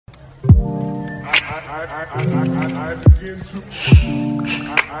You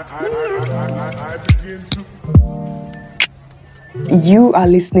are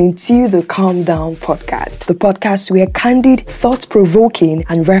listening to the Calm Down podcast, the podcast where candid, thought-provoking,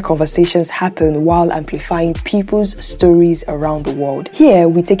 and rare conversations happen while amplifying people's stories around the world. Here,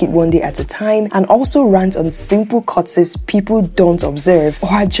 we take it one day at a time and also rant on simple causes people don't observe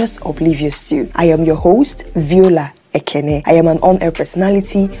or are just oblivious to. I am your host, Viola Ekene. I am an on-air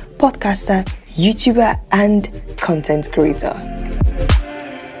personality, podcaster, YouTuber, and content creator.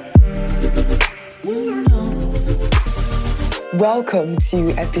 Welcome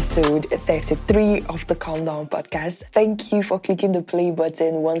to episode 33 of the Calm Down podcast. Thank you for clicking the play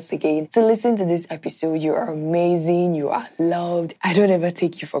button once again to listen to this episode. You are amazing. You are loved. I don't ever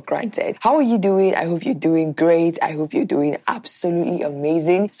take you for granted. How are you doing? I hope you're doing great. I hope you're doing absolutely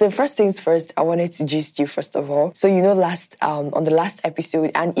amazing. So first things first, I wanted to gist you first of all. So on the last episode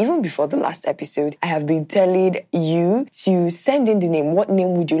and even before the last episode, I have been telling you to send in the name. What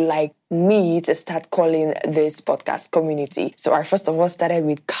name would you like me to start calling this podcast community? So I first of all started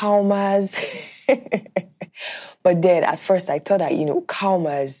with Calmers. But then at first I thought that,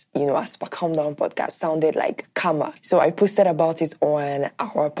 Calmers, as per Calm Down podcast sounded like Karma. So I posted about it on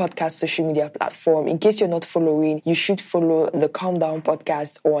our podcast social media platform. In case you're not following, you should follow the Calm Down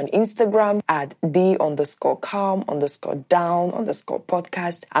podcast on Instagram at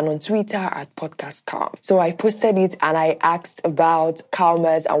the_calm_down_podcast and on Twitter at podcastcalm. So I posted it and I asked about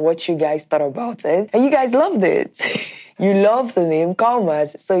Calmers and what you guys thought about it. And you guys loved it. You love the name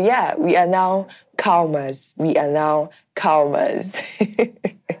Calmers. So yeah, we are now Calmers.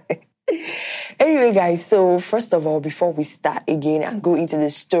 Anyway, guys, so first of all, before we start again and go into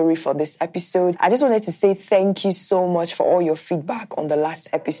the story for this episode, I just wanted to say thank you so much for all your feedback on the last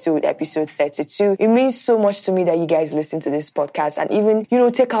episode 32. It means so much to me that you guys listen to this podcast and even,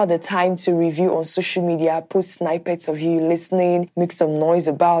 take out the time to review on social media, post snippets of you listening, make some noise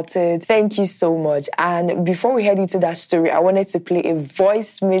about it. Thank you so much. And before we head into that story, I wanted to play a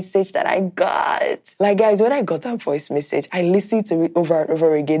voice message that I got. Like, guys, when I got that voice message, I listened to it over and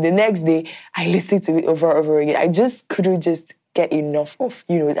over again. The next day, I listened to it over and over again. I just couldn't get enough of,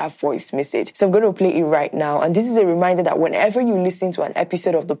 that voice message. So I'm going to play it right now. And this is a reminder that whenever you listen to an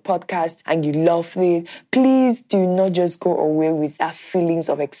episode of the podcast and you love it, please do not just go away with that feelings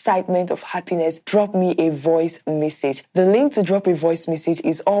of excitement, of happiness. Drop me a voice message. The link to drop a voice message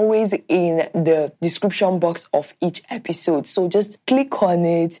is always in the description box of each episode. So just click on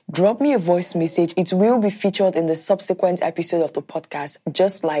it, drop me a voice message. It will be featured in the subsequent episode of the podcast,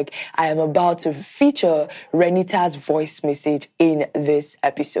 just like I am about to feature Renita's voice message in this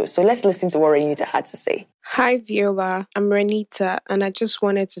episode. So let's listen to what Renita had to say. Hi Viola, I'm Renita and I just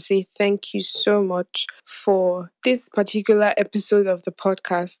wanted to say thank you so much for this particular episode of the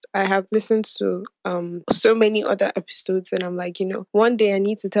podcast. I have listened to so many other episodes and I'm like, one day I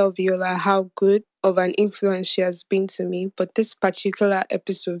need to tell Viola how good of an influence she has been to me, but this particular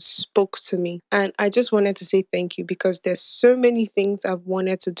episode spoke to me. And I just wanted to say thank you because there's so many things I've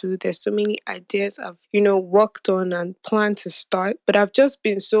wanted to do. There's so many ideas I've, worked on and planned to start, but I've just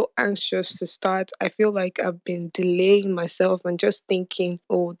been so anxious to start. I feel like I've been delaying myself and just thinking,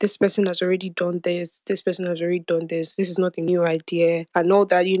 oh, this person has already done this. This person has already done this. This is not a new idea. And all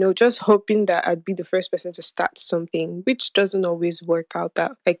that, just hoping that I'd be the first person to start something, which doesn't always work out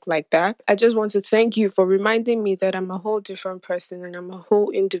like that. I just want to thank you for reminding me that I'm a whole different person and I'm a whole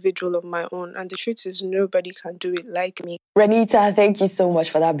individual of my own. And the truth is nobody can do it like me. Renita, thank you so much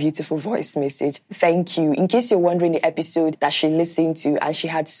for that beautiful voice message. Thank you. In case you're wondering the episode that she listened to and she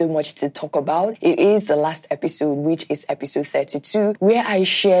had so much to talk about, it is the last episode, which is episode 32, where I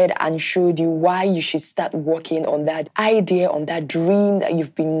shared and showed you why you should start working on that idea, on that dream that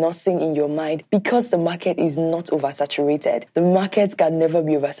you've been nursing in your mind, because the market is not oversaturated. The market can never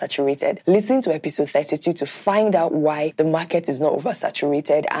be oversaturated. Listen to episode 32 to find out why the market is not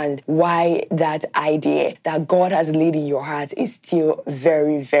oversaturated and why that idea that God has laid in your heart is still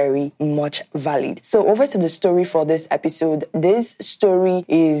very, very much valid. So over to the story for this episode. This story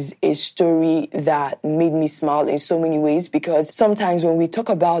is a story that made me smile in so many ways because sometimes when we talk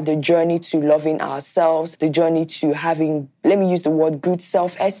about the journey to loving ourselves, the journey to having, let me use the word good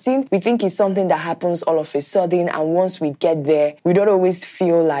self-esteem, we think it's something that happens all of a sudden, and once we get there, we don't always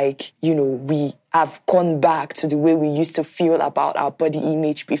feel like, we have gone back to the way we used to feel about our body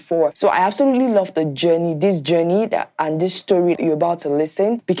image before. So I absolutely love this journey and this story that you're about to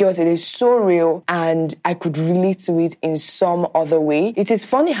listen, because it is so real and I could relate to it in some other way. It is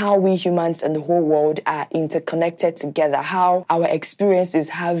funny how we humans and the whole world are interconnected together, how our experiences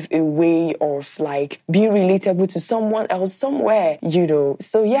have a way of like being relatable to someone else somewhere,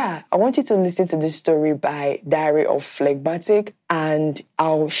 So yeah, I want you to listen to this story by Diary of Phlegmatic, and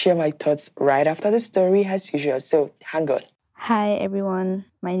I'll share my thoughts right after the story as usual. So hang on. Hi everyone,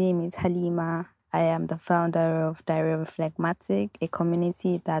 my name is Halima. I am the founder of Diary of Phlegmatic, a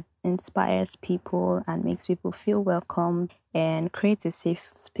community that inspires people and makes people feel welcome and creates a safe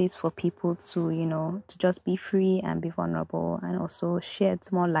space for people to just be free and be vulnerable, and also shed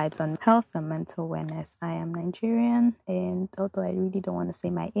more light on health and mental wellness. I am Nigerian, and although I really don't want to say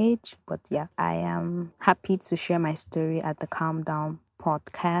my age, but yeah, I am happy to share my story at the Calm Down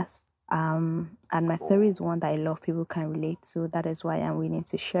podcast. And my story is one that I love people can relate to. That is why I'm willing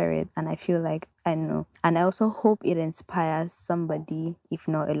to share it. And I feel like I know. And I also hope it inspires somebody, if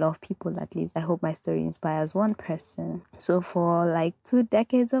not a lot of people at least. I hope my story inspires one person. So for like 2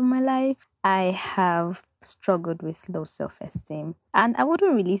 decades of my life, I have struggled with low self-esteem. And I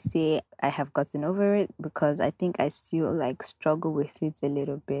wouldn't really say I have gotten over it, because I think I still like struggle with it a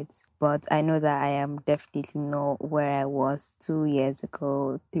little bit. But I know that I am definitely not where I was 2 years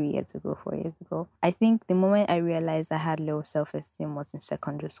ago, 3 years ago, 4 years ago. I think the moment I realized I had low self-esteem was in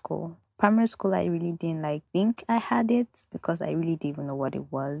secondary school. Primary school, I really didn't think I had it, because I really didn't even know what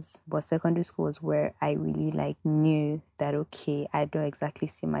it was. But secondary school was where I really knew that, okay, I don't exactly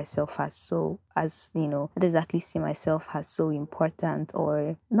see myself I don't exactly see myself as so important,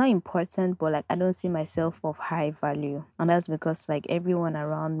 or not important, but I don't see myself of high value. And that's because everyone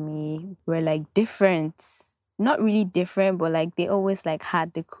around me were different. Not really different, but they always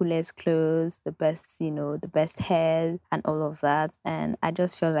had the coolest clothes, the best, the best hair and all of that. And I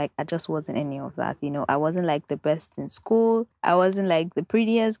just felt like I just wasn't any of that. I wasn't the best in school. I wasn't the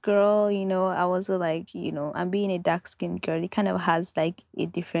prettiest girl, I wasn't and being a dark skinned girl, it kind of has a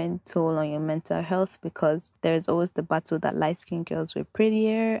different toll on your mental health, because there's always the battle that light skinned girls were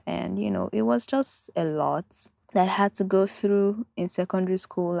prettier. And, it was just a lot that I had to go through in secondary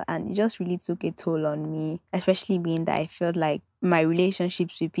school, and it just really took a toll on me, especially being that I felt like my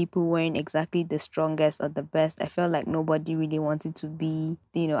relationships with people weren't exactly the strongest or the best. I felt like nobody really wanted to be,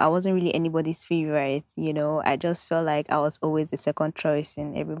 I wasn't really anybody's favorite, I just felt like I was always the second choice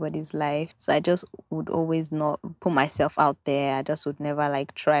in everybody's life. So I just would always not put myself out there. I just would never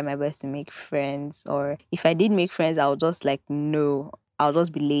try my best to make friends, or if I did make friends, I would just no. I'll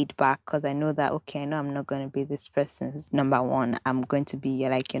just be laid back, because I know that, okay, I know I'm not going to be this person's number one. I'm going to be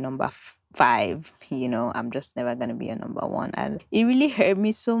your number 5, I'm just never going to be a number 1. And it really hurt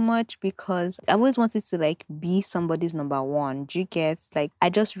me so much, because I always wanted to be somebody's number 1. Do you get? I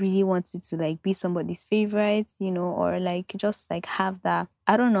just really wanted to be somebody's favorite, or just have that.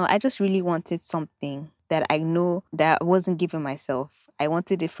 I don't know. I just really wanted something that I know that I wasn't giving myself. I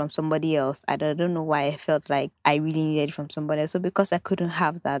wanted it from somebody else. I don't know why I felt like I really needed it from somebody else. So because I couldn't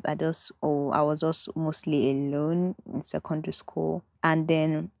have that, I was just mostly alone in secondary school. And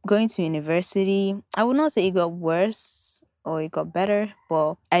then going to university, I would not say it got worse or it got better,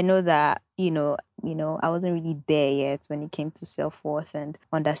 but I know that, I wasn't really there yet when it came to self-worth and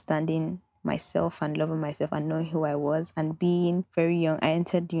understanding myself and loving myself and knowing who I was. And being very young, I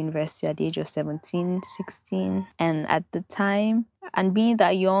entered university at the age of 17, 16. And at the time, and being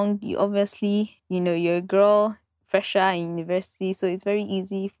that young, you obviously, you're a girl, fresher in university, so it's very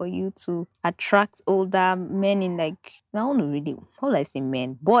easy for you to attract older men in not really, how will I say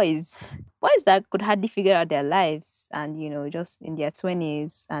men? Boys that could hardly figure out their lives, and just in their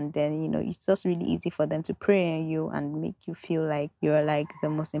 20s, and then it's just really easy for them to prey on you and make you feel like you're the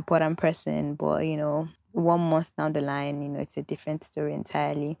most important person. But 1 month down the line, it's a different story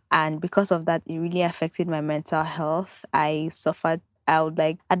entirely. And because of that, it really affected my mental health. I suffered.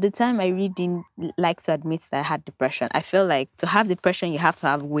 At the time, I really didn't like to admit that I had depression. I feel like to have depression, you have to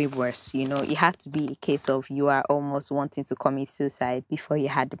have way worse. It had to be a case of you are almost wanting to commit suicide before you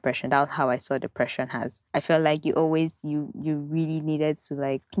had depression. That was how I saw depression as. I felt like you really needed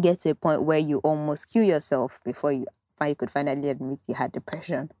to get to a point where you almost kill yourself before you could finally admit you had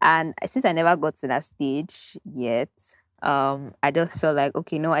depression. And since I never got to that stage yet, I just felt like,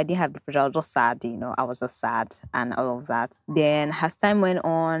 okay, no, I didn't have depression. I was just sad, I was just sad and all of that. Then as time went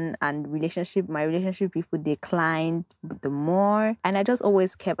on and my relationship with people declined the more. And I just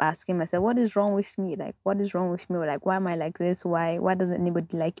always kept asking myself, what is wrong with me? Like, what is wrong with me? Like, why am I like this? Why doesn't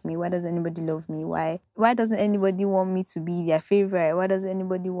anybody like me? Why doesn't anybody love me? Why doesn't anybody want me to be their favorite? Why doesn't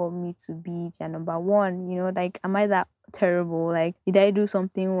anybody want me to be their number one? Like, am I that terrible? Like, did I do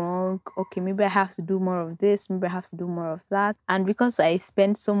something wrong? Okay, maybe I have to do more of this, maybe I have to do more of that. And because I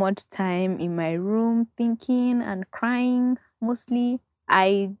spent so much time in my room thinking and crying mostly,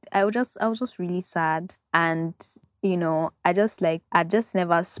 I was just really sad. And I just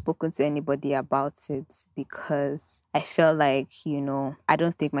never spoken to anybody about it because I felt like, I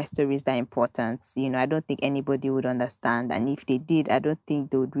don't think my story is that important. I don't think anybody would understand. And if they did, I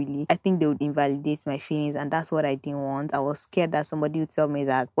think they would invalidate my feelings. And that's what I didn't want. I was scared that somebody would tell me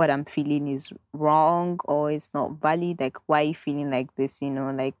that what I'm feeling is wrong or it's not valid. Like, why are you feeling like this?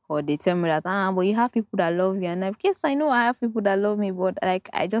 Like, or they tell me that, but you have people that love you. And I guess I know I have people that love me, but like,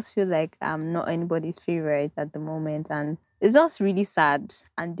 I just feel like I'm not anybody's favorite at the moment. And it's just really sad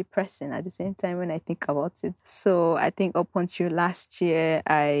and depressing at the same time when I think about it. So I think up until last year,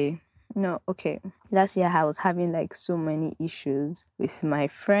 last year I was having like so many issues with my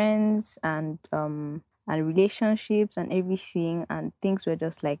friends and relationships and everything, and things were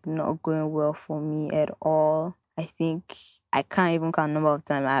just like not going well for me at all. I think I can't even count the number of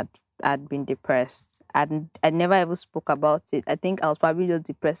times I'd been depressed. I never ever spoke about it. I think I was probably just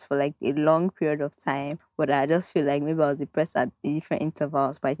depressed for like a long period of time, but I just feel like maybe I was depressed at different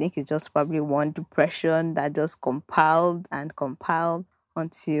intervals. But I think it's just probably one depression that just compiled and compiled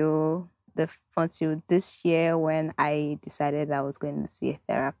until until this year when I decided I was going to see a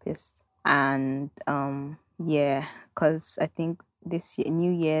therapist. And yeah, because I think this year,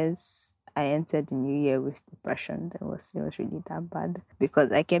 New Year's, I entered the new year with depression. It was really that bad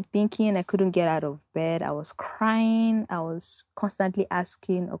because I kept thinking I couldn't get out of bed. I was crying. I was constantly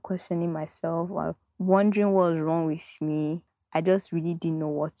asking or questioning myself or wondering what was wrong with me. I just really didn't know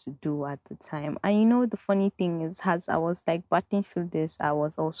what to do at the time. And the funny thing is, as I was like battling through this, I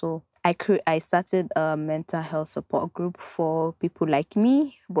started a mental health support group for people like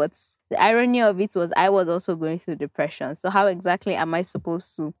me. But the irony of it was I was also going through depression. So how exactly am I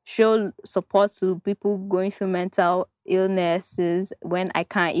supposed to show support to people going through mental illnesses when I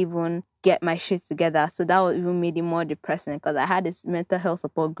can't even get my shit together? So that was even made it more depressing because I had this mental health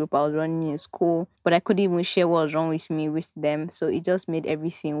support group I was running in school, but I couldn't even share what was wrong with me with them. So it just made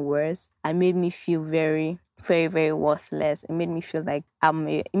everything worse and made me feel very, very, very worthless. It made me feel like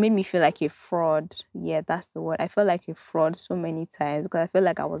it made me feel like a fraud. Yeah, that's the word. I felt like a fraud so many times because I felt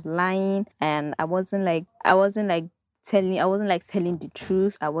like I was lying and I wasn't like telling the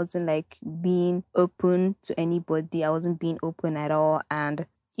truth. I wasn't like being open to anybody. I wasn't being open at all. And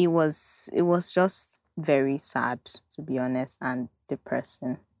it was just very sad, to be honest, and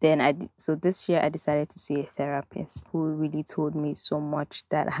depressing. So this year I decided to see a therapist who really told me so much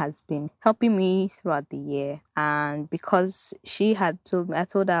that has been helping me throughout the year. And because I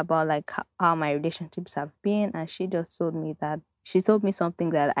told her about like how my relationships have been, and she told me something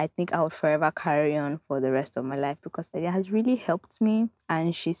that I think I would forever carry on for the rest of my life because it has really helped me.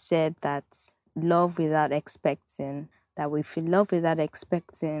 And she said that love without expecting, that if you love without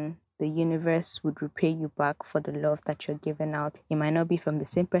expecting, the universe would repay you back for the love that you're giving out. It might not be from the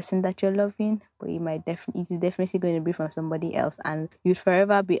same person that you're loving, but it is definitely going to be from somebody else. And you'd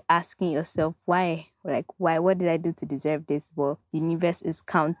forever be asking yourself, why? Like, why? What did I do to deserve this? Well, the universe is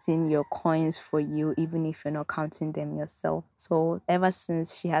counting your coins for you, even if you're not counting them yourself. So ever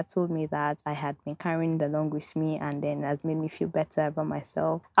since she had told me that, I had been carrying it along with me, and then it has made me feel better about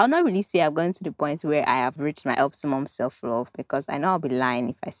myself. I'll not really say I've gotten to the point where I have reached my optimum self-love because I know I'll be lying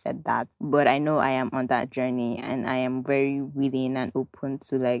if I said that. But I know I am on that journey and I am very willing and open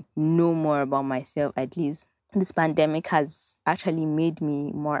to like know more about myself. At least this pandemic has actually made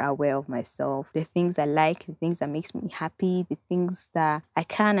me more aware of myself, the things I like, the things that makes me happy, the things that I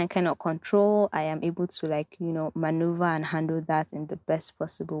can and cannot control. I am able to maneuver and handle that in the best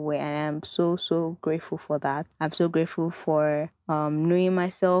possible way, and I am so grateful for that. I'm so grateful for knowing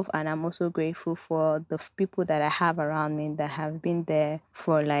myself, and I'm also grateful for the people that I have around me that have been there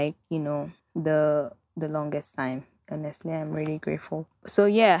for the longest time. Honestly, I'm really grateful. So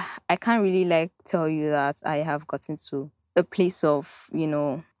yeah, I can't really tell you that I have gotten to a place of,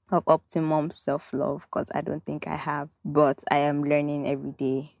 of optimum self-love, because I don't think I have, but I am learning every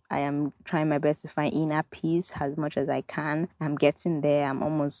day. I am trying my best to find inner peace as much as I can. I'm getting there.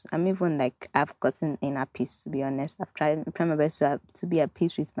 I'm even like, I've gotten inner peace, to be honest. I'm trying my best to be at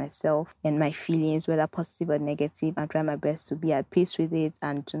peace with myself and my feelings, whether positive or negative. I'm trying my best to be at peace with it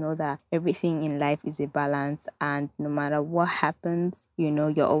and to know that everything in life is a balance, and no matter what happens,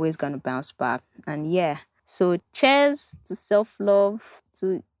 you're always going to bounce back. And yeah, so cheers to self-love,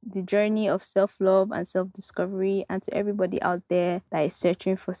 to the journey of self-love and self-discovery, and to everybody out there that is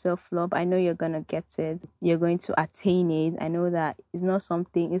searching for self-love. I know you're going to get it. You're going to attain it. I know that it's not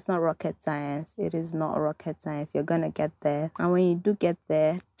rocket science. It is not rocket science. You're going to get there. And when you do get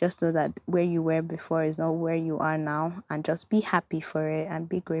there, just know that where you were before is not where you are now, and just be happy for it and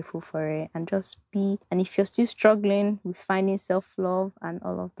be grateful for it, and if you're still struggling with finding self-love and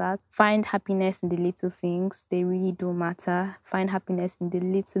all of that, find happiness in the little things. They really do matter. Find happiness in the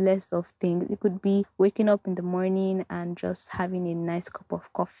littlest of things. It could be waking up in the morning and just having a nice cup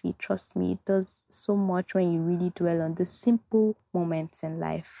of coffee. Trust me, it does so much when you really dwell on the simple moments in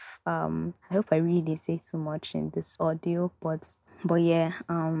life. I hope I really didn't say too much in this audio, but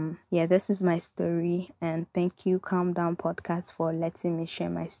yeah, this is my story, and thank you, Calm Down Podcast, for letting me share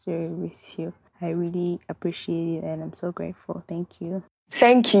my story with you. I really appreciate it, and I'm so grateful. Thank you.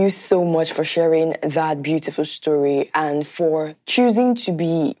 Thank you so much for sharing that beautiful story and for choosing to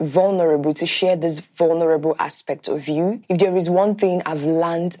be vulnerable, to share this vulnerable aspect of you. If there is one thing I've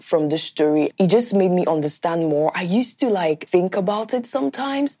learned from this story, it just made me understand more. I used to think about it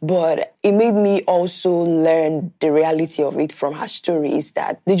sometimes, but it made me also learn the reality of it from her story, is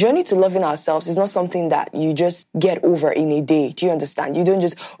that the journey to loving ourselves is not something that you just get over in a day. Do you understand? You don't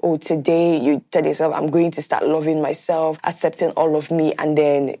just, today you tell yourself, I'm going to start loving myself, accepting all of me, and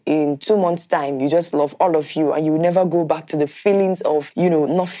then in 2 months' time, you just love all of you, and you will never go back to the feelings of,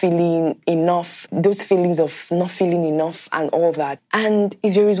 not feeling enough, those feelings of not feeling enough and all that. And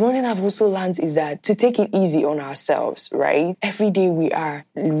if there is one thing I've also learned, is that to take it easy on ourselves, right? Every day we are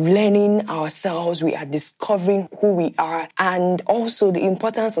learning ourselves, we are discovering who we are, and also the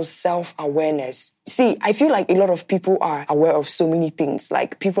importance of self-awareness. See, I feel like a lot of people are aware of so many things,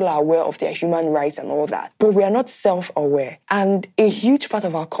 like people are aware of their human rights and all that, but we are not self-aware. And a huge part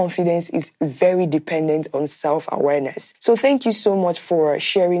of our confidence is very dependent on self-awareness. So thank you so much for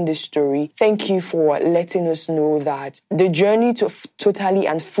sharing this story. Thank you for letting us know that the journey to totally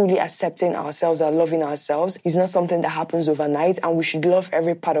and fully accepting ourselves and loving ourselves is not something that happens overnight, and we should love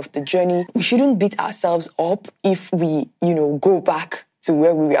every part of the journey. We shouldn't beat ourselves up if we, go back to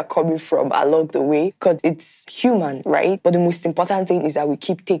where we are coming from along the way, because it's human, right? But the most important thing is that we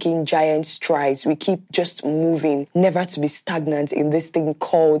keep taking giant strides. We keep just moving, never to be stagnant in this thing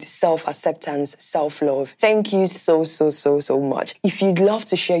called self-acceptance, self-love. Thank you so much. If you'd love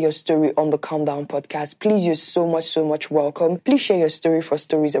to share your story on the Calm Down Podcast, please, you're so much welcome. Please share your story for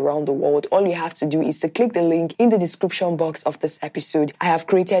stories around the world. All you have to do is to click the link in the description box of this episode. I have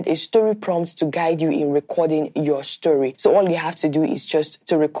created a story prompt to guide you in recording your story. So all you have to do is just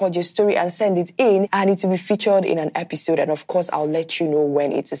to record your story and send it in, and it will be featured in an episode. And of course, I'll let you know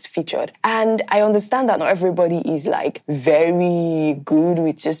when it is featured. And I understand that not everybody is very good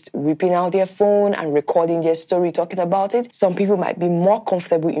with just whipping out their phone and recording their story, talking about it. Some people might be more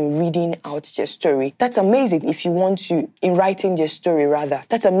comfortable in reading out their story. That's amazing if you want to, in writing your story rather.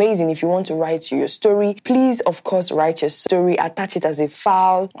 That's amazing if you want to write your story. Please, of course, write your story, attach it as a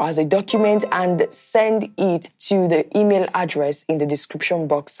file or as a document, and send it to the email address in the description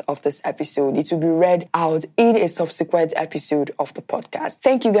box of this episode. It will be read out in a subsequent episode of the podcast.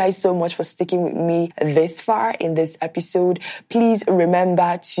 Thank you guys so much for sticking with me this far in this episode. Please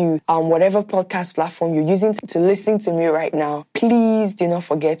remember to, whatever podcast platform you're using to listen to me right now, please do not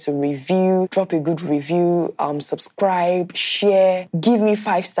forget to review, drop a good review, subscribe, share, give me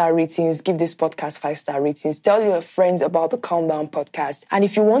 5-star ratings, give this podcast 5-star ratings, tell your friends about the Calm Down Podcast. And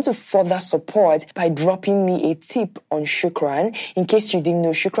if you want to further support by dropping me a tip on Shukran, in case you didn't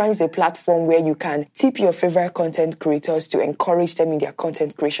know, Shukran is a platform where you can tip your favorite content creators to encourage them in their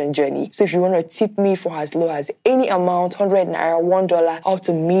content creation journey. So if you want to tip me for as low as any amount, 100 naira, $1, up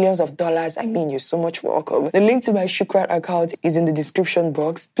to millions of dollars, you're so much welcome. The link to my Shukran account is in the description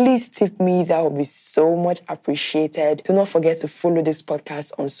box. Please tip me. That would be so much appreciated. Do not forget to follow this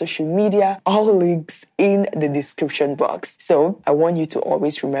podcast on social media. All links in the description box. So I want you to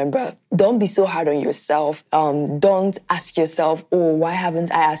always remember, don't be so hard on yourself. Don't ask yourself, why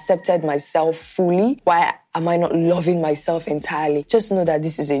haven't I accepted myself fully? Why am I not loving myself entirely? Just know that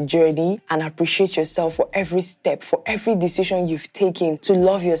this is a journey, and appreciate yourself for every step, for every decision you've taken to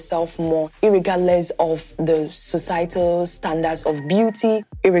love yourself more, irregardless of the societal standards of beauty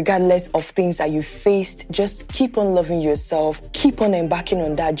Regardless of things that you faced, just keep on loving yourself, keep on embarking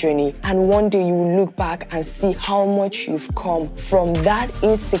on that journey, and one day you will look back and see how much you've come from that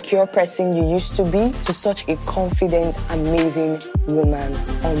insecure person you used to be to such a confident, amazing woman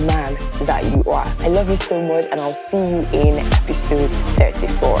or man that you are. I love you so much, and I'll see you in episode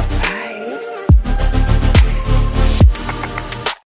 34. Bye.